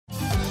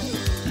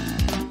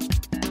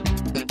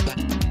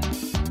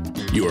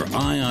Your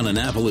Eye on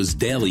Annapolis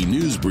daily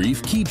news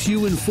brief keeps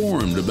you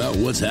informed about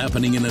what's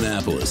happening in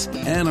Annapolis,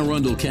 Anne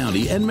Arundel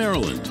County, and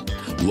Maryland.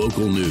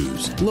 Local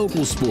news,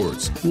 local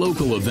sports,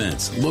 local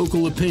events,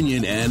 local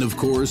opinion, and, of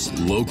course,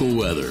 local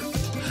weather.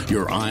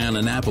 Your Eye on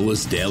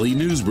Annapolis daily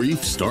news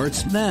brief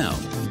starts now.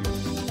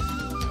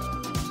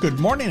 Good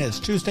morning. It's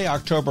Tuesday,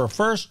 October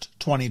 1st,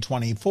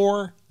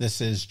 2024. This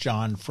is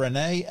John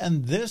Frenaye,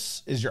 and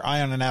this is your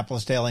Eye on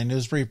Annapolis Daily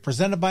News Brief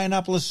presented by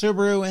Annapolis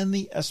Subaru and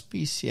the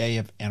SPCA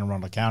of Anne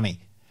Arundel County.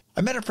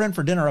 I met a friend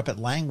for dinner up at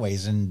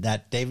Langways in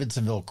that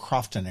Davidsonville,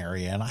 Crofton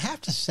area, and I have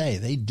to say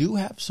they do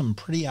have some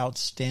pretty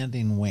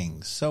outstanding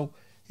wings. So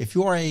if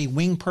you are a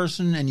wing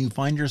person and you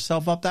find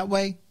yourself up that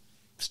way,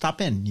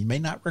 stop in. You may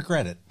not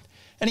regret it.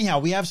 Anyhow,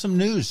 we have some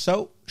news,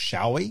 so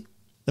shall we?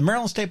 The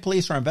Maryland State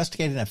Police are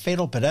investigating a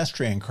fatal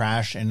pedestrian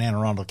crash in Anne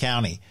Arundel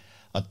County.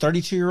 A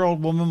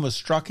 32-year-old woman was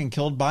struck and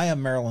killed by a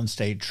Maryland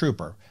State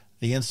trooper.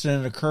 The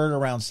incident occurred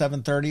around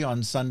 7:30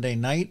 on Sunday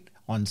night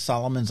on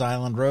Solomon's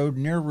Island Road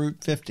near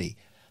Route 50.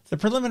 The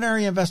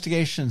preliminary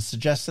investigation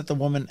suggests that the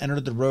woman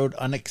entered the road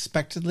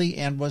unexpectedly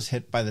and was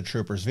hit by the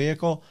trooper's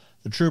vehicle.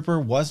 The trooper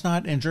was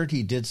not injured.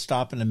 He did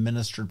stop and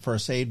administered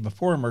first aid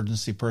before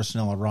emergency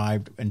personnel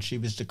arrived, and she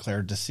was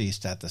declared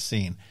deceased at the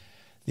scene.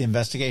 The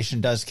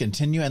investigation does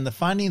continue, and the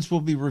findings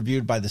will be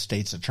reviewed by the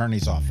state's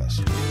attorney's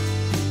office.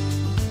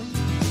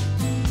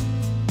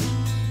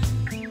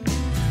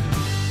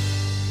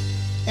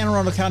 Anne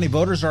Arundel County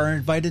voters are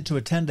invited to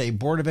attend a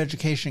Board of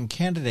Education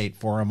candidate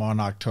forum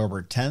on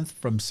October 10th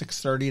from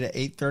 6:30 to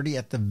 8:30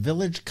 at the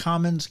Village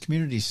Commons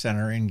Community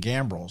Center in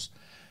Gambrills.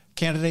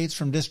 Candidates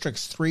from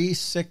Districts 3,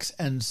 6,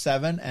 and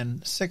 7,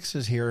 and 6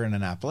 is here in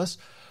Annapolis,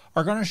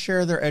 are going to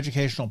share their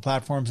educational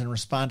platforms and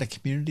respond to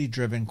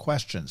community-driven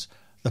questions.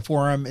 The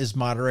forum is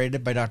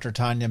moderated by Dr.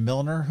 Tanya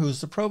Milner, who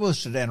is the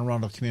provost at Anne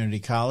Arundel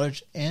Community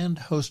College, and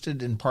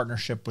hosted in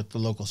partnership with the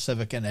local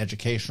civic and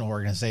educational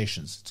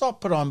organizations. It's all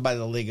put on by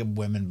the League of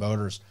Women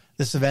Voters.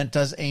 This event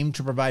does aim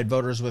to provide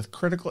voters with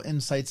critical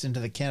insights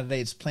into the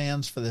candidates'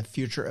 plans for the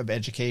future of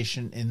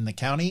education in the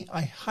county.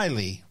 I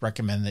highly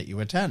recommend that you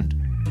attend.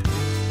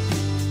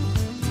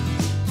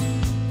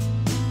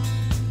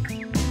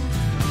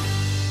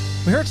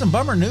 We heard some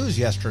bummer news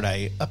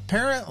yesterday.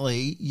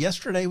 Apparently,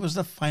 yesterday was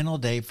the final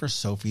day for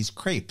Sophie's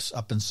Crepes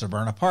up in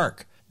Severna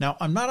Park. Now,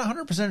 I'm not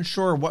 100%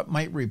 sure what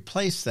might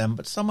replace them,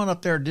 but someone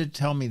up there did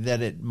tell me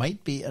that it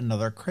might be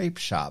another crepe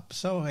shop,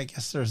 so I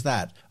guess there's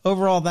that.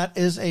 Overall, that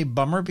is a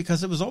bummer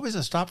because it was always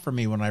a stop for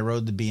me when I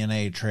rode the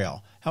B&A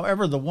trail.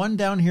 However, the one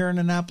down here in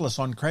Annapolis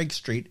on Craig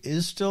Street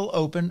is still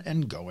open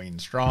and going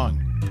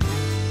strong.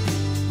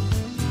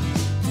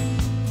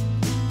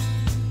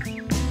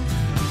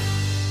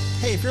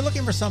 Hey, if you're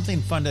looking for something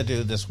fun to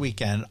do this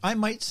weekend, I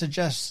might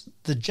suggest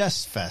the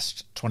Jess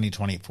Fest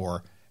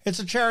 2024. It's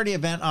a charity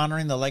event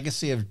honoring the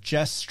legacy of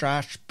Jess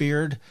Strash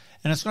Beard,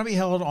 and it's going to be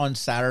held on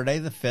Saturday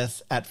the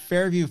 5th at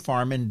Fairview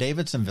Farm in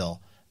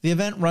Davidsonville. The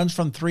event runs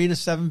from 3 to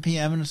 7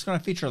 p.m., and it's going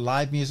to feature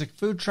live music,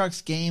 food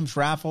trucks, games,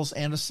 raffles,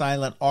 and a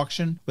silent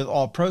auction, with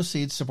all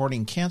proceeds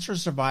supporting cancer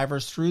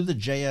survivors through the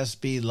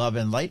JSB Love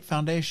and Light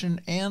Foundation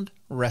and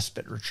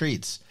respite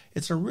retreats.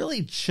 It's a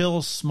really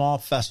chill, small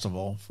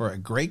festival for a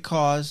great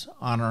cause,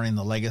 honoring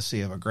the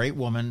legacy of a great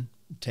woman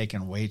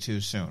taken way too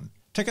soon.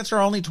 Tickets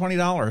are only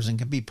 $20 and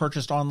can be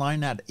purchased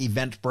online at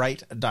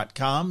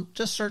eventbrite.com.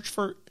 Just search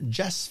for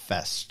Jess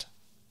Fest.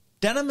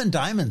 Denim and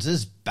Diamonds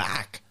is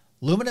back.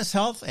 Luminous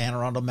Health, Anne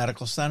Arundel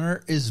Medical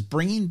Center, is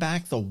bringing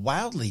back the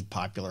wildly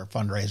popular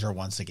fundraiser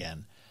once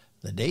again.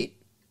 The date?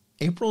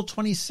 April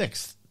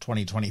 26th,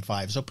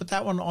 2025. So put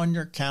that one on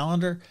your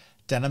calendar.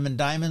 Denim and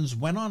Diamonds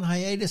went on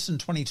hiatus in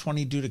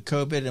 2020 due to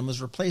COVID and was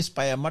replaced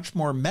by a much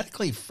more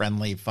medically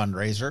friendly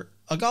fundraiser,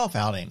 a golf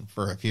outing,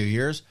 for a few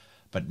years.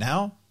 But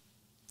now,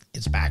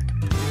 it's back.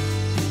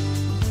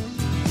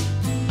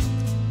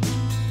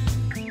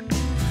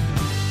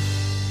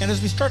 And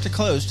as we start to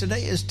close,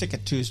 today is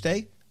Ticket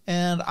Tuesday,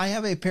 and I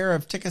have a pair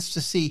of tickets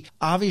to see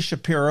Avi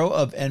Shapiro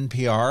of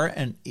NPR,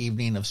 an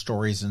evening of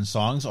stories and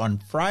songs, on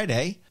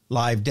Friday.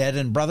 Live Dead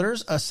and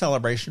Brothers, a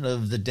celebration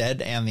of the Dead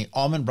and the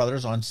Allman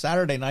Brothers, on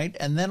Saturday night.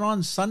 And then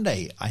on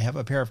Sunday, I have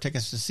a pair of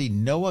tickets to see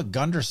Noah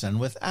Gunderson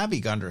with Abby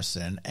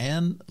Gunderson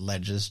and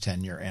Ledge's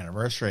 10-year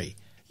anniversary.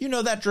 You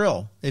know that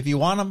drill. If you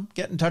want them,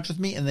 get in touch with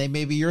me and they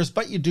may be yours,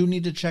 but you do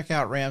need to check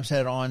out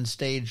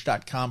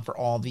ramsheadonstage.com for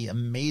all the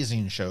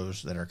amazing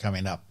shows that are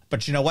coming up.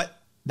 But you know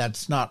what?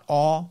 That's not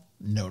all.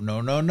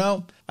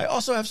 No. I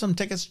also have some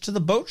tickets to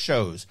the boat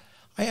shows.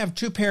 I have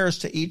 2 pairs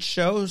to each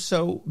show,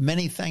 so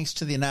many thanks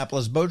to the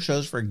Annapolis Boat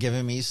Shows for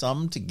giving me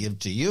some to give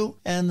to you.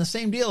 And the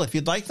same deal, if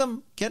you'd like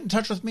them, get in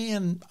touch with me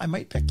and I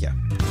might pick you.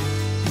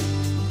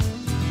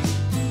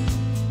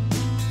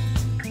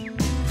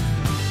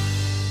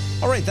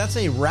 All right, that's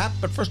a wrap.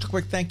 But first, a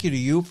quick thank you to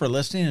you for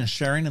listening and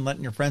sharing and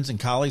letting your friends and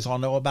colleagues all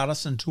know about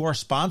us, and to our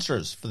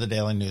sponsors for the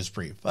Daily News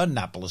Brief: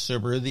 Annapolis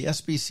Subaru, the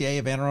SPCA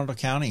of Anne Arundel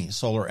County,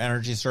 Solar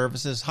Energy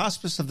Services,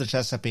 Hospice of the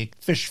Chesapeake,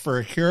 Fish for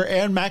a Cure,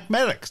 and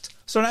MacMedics.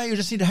 So now you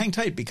just need to hang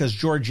tight, because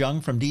George Young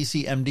from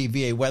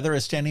DCMDVA Weather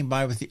is standing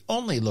by with the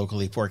only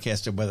locally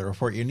forecasted weather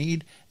report you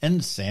need,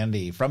 and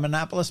Sandy from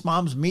Annapolis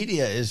Moms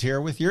Media is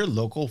here with your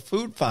local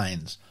food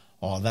finds.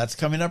 All that's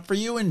coming up for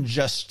you in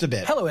just a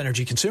bit. Hello,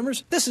 energy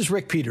consumers. This is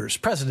Rick Peters,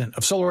 president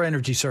of Solar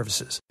Energy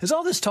Services. Is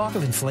all this talk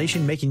of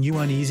inflation making you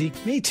uneasy?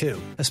 Me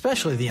too,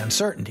 especially the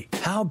uncertainty.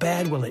 How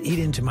bad will it eat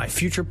into my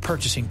future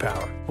purchasing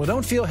power? Well,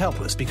 don't feel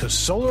helpless, because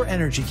solar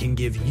energy can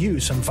give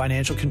you some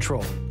financial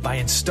control. By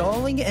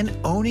installing and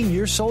owning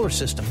your solar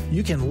system,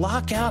 you can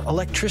lock out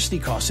electricity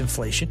cost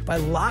inflation by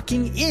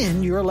locking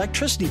in your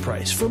electricity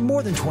price for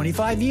more than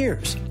 25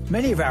 years.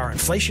 Many of our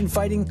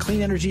inflation-fighting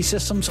clean energy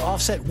systems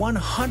offset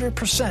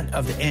 100%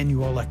 of the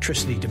annual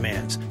electricity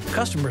demands.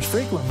 Customers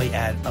frequently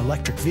add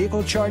electric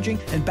vehicle charging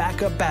and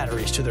backup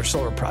batteries to their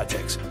solar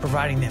projects,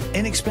 providing them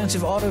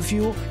inexpensive auto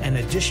fuel and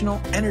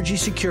additional energy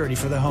security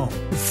for the home.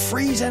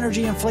 Freeze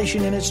energy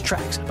inflation in its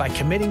tracks by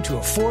committing to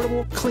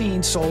affordable,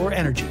 clean solar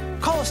energy.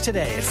 Call us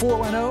today at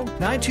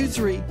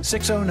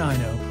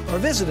 410-923-6090 or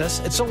visit us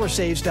at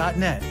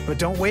solarsaves.net. But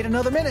don't wait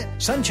another minute.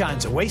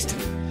 Sunshine's a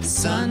wasted.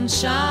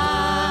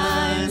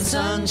 Sunshine,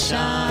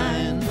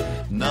 sunshine,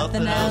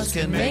 nothing else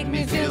can make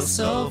me feel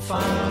so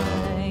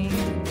fine.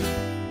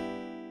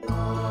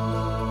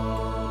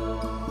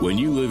 When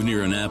you live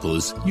near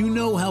Annapolis, you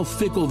know how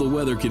fickle the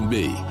weather can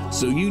be.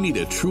 So you need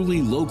a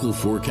truly local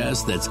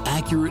forecast that's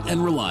accurate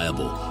and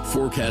reliable.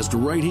 Forecast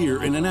right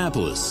here in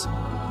Annapolis.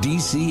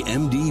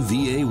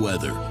 DCMDVA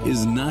Weather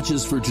is not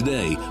just for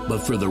today, but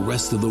for the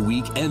rest of the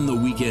week and the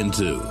weekend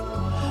too.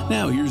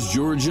 Now here's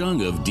George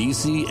Young of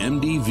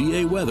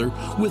DCMDVA Weather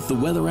with the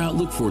weather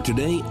outlook for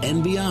today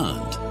and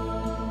beyond.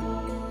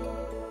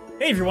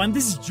 Hey everyone,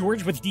 this is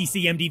George with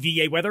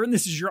DCMDVA Weather, and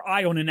this is your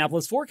Eye on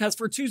Annapolis forecast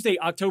for Tuesday,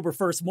 October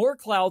 1st. More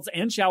clouds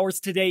and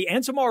showers today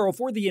and tomorrow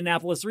for the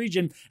Annapolis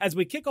region as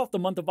we kick off the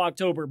month of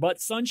October, but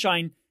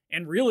sunshine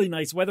and really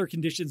nice weather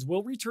conditions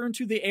will return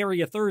to the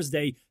area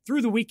Thursday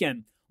through the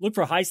weekend. Look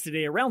for highs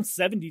today around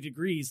 70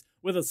 degrees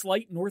with a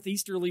slight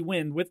northeasterly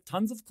wind with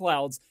tons of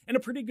clouds and a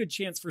pretty good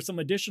chance for some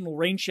additional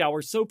rain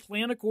showers, so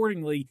plan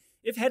accordingly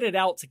if headed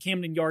out to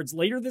Camden Yards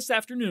later this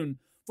afternoon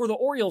for the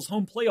Orioles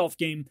home playoff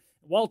game.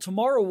 While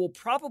tomorrow will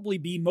probably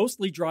be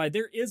mostly dry,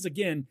 there is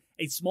again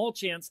a small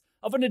chance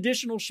of an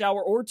additional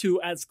shower or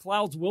two as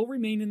clouds will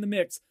remain in the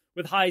mix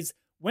with highs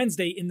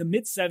Wednesday in the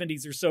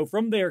mid-70s or so.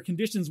 From there,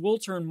 conditions will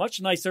turn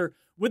much nicer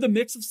with a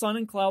mix of sun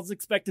and clouds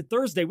expected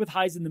Thursday with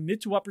highs in the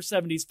mid to upper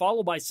 70s,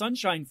 followed by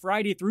sunshine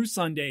Friday through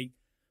Sunday,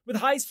 with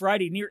highs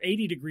Friday near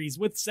 80 degrees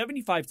with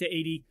 75 to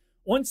 80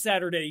 on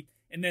Saturday,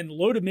 and then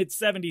low to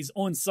mid-70s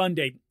on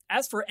Sunday.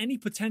 As for any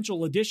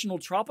potential additional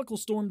tropical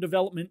storm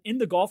development in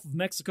the Gulf of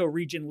Mexico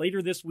region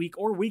later this week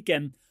or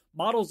weekend,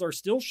 models are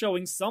still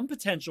showing some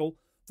potential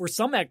for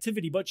some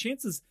activity, but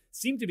chances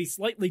seem to be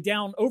slightly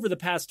down over the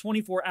past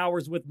 24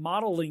 hours, with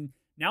modeling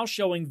now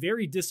showing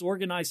very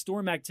disorganized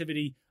storm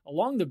activity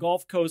along the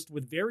Gulf Coast,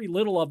 with very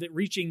little of it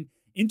reaching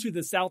into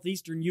the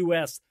southeastern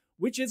U.S.,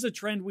 which is a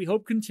trend we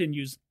hope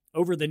continues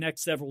over the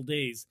next several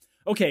days.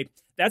 Okay,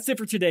 that's it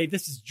for today.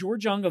 This is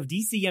George Young of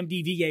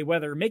DCMDVA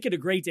Weather. Make it a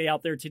great day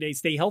out there today.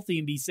 Stay healthy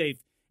and be safe.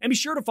 And be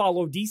sure to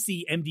follow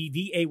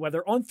DCMDVA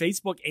Weather on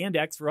Facebook and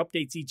X for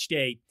updates each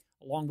day,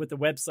 along with the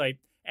website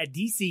at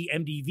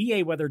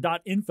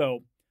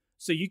dcmdvaweather.info,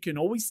 so you can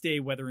always stay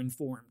weather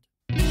informed.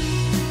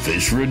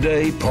 Fish for a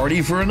day,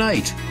 party for a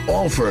night,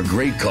 all for a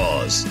great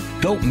cause.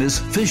 Don't miss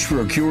Fish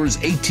for a Cure's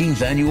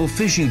 18th annual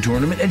fishing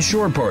tournament and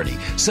shore party,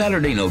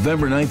 Saturday,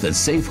 November 9th at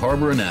Safe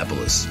Harbor,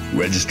 Annapolis.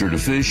 Register to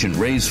fish and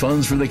raise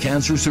funds for the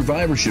Cancer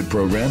Survivorship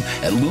Program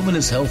at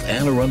Luminous Health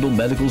Anne Arundel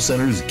Medical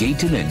Center's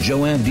Gayton and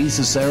Joanne D.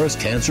 Cesaris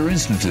Cancer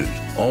Institute.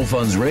 All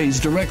funds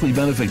raised directly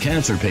benefit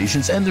cancer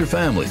patients and their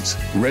families.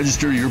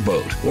 Register your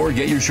boat or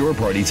get your shore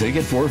party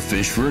ticket for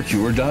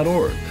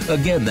fishforacure.org.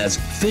 Again, that's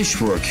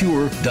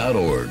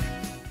fishforacure.org.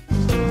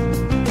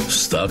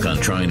 Stuck on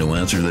trying to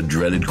answer the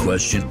dreaded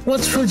question,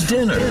 what's for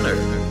dinner?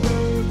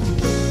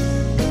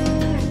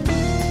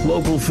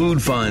 Local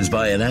Food Finds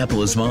by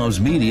Annapolis Moms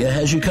Media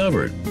has you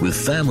covered with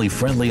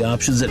family-friendly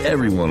options that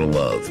everyone will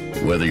love.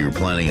 Whether you're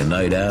planning a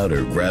night out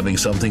or grabbing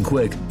something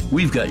quick,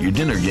 we've got your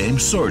dinner game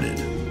sorted.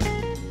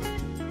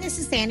 This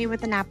is Sandy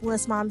with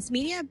Annapolis Moms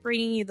Media,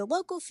 bringing you the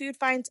local food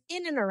finds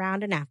in and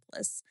around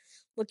Annapolis.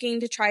 Looking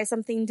to try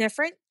something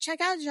different?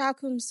 Check out Ja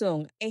Kum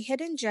Sung, a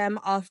hidden gem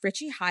off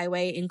Ritchie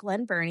Highway in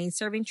Glen Burnie,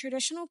 serving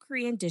traditional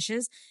Korean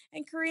dishes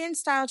and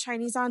Korean-style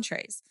Chinese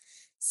entrees.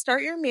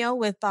 Start your meal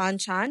with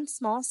banchan,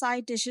 small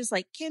side dishes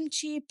like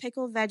kimchi,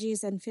 pickled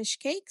veggies, and fish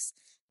cakes.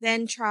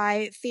 Then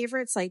try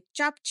favorites like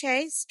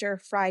japchae,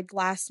 stir-fried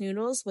glass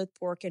noodles with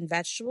pork and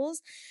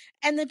vegetables,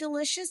 and the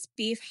delicious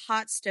beef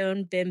hot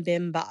stone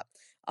bibimbap,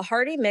 a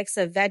hearty mix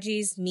of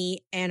veggies,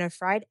 meat, and a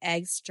fried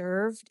egg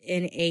served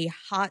in a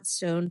hot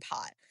stone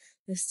pot.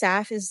 The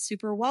staff is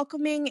super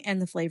welcoming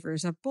and the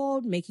flavors are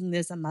bold, making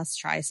this a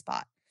must-try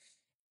spot.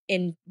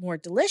 In more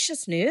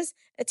delicious news,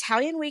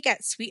 Italian Week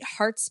at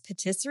Sweethearts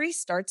Patisserie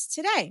starts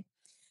today.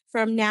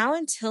 From now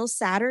until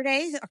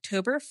Saturday,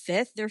 October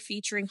 5th, they're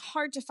featuring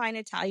hard-to-find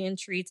Italian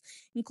treats,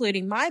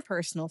 including my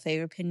personal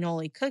favorite,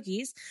 cannoli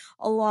cookies,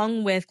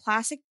 along with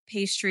classic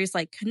pastries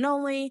like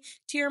cannoli,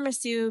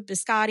 tiramisu,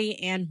 biscotti,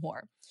 and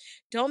more.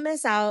 Don't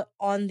miss out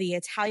on the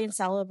Italian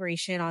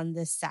celebration on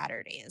this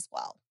Saturday as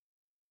well.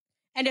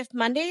 And if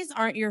Mondays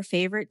aren't your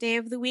favorite day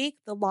of the week,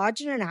 the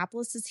Lodge in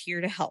Annapolis is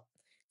here to help.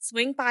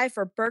 Swing by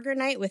for burger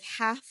night with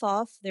half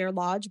off their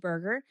Lodge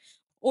burger,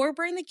 or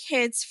bring the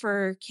kids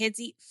for Kids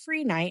Eat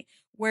Free Night,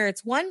 where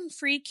it's one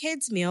free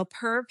kids meal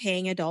per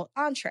paying adult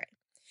entree.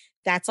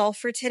 That's all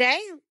for today.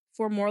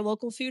 For more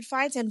local food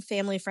finds and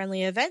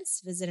family-friendly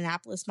events, visit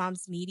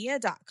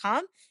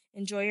AnnapolisMomsMedia.com.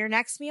 Enjoy your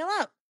next meal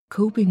out.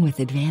 Coping with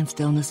advanced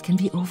illness can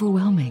be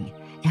overwhelming,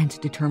 and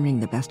determining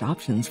the best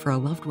options for a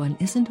loved one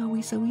isn't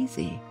always so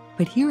easy.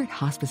 But here at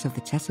Hospice of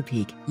the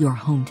Chesapeake, your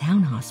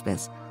hometown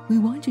hospice, we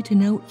want you to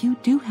know you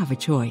do have a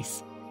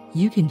choice.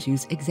 You can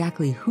choose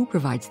exactly who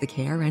provides the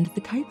care and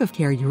the type of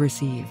care you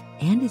receive,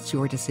 and it's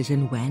your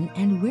decision when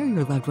and where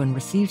your loved one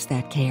receives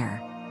that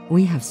care.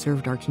 We have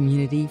served our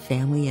community,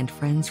 family, and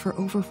friends for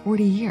over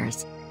 40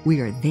 years. We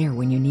are there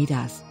when you need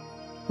us.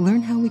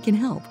 Learn how we can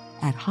help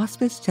at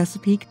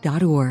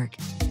hospicechesapeake.org.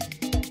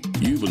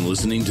 You've been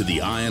listening to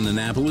the Eye on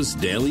Annapolis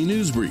Daily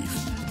News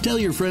Brief. Tell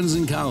your friends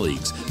and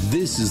colleagues,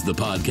 this is the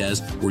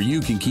podcast where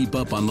you can keep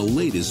up on the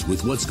latest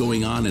with what's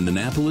going on in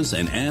Annapolis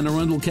and Anne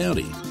Arundel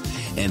County.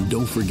 And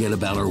don't forget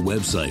about our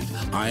website,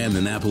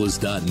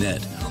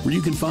 eyeonannapolis.net, where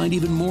you can find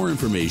even more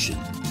information.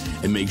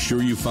 And make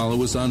sure you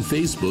follow us on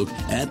Facebook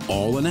at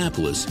All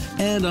Annapolis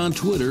and on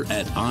Twitter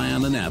at Eye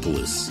on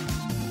Annapolis.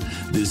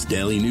 This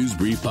Daily News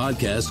Brief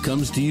podcast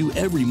comes to you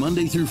every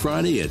Monday through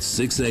Friday at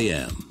 6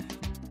 a.m.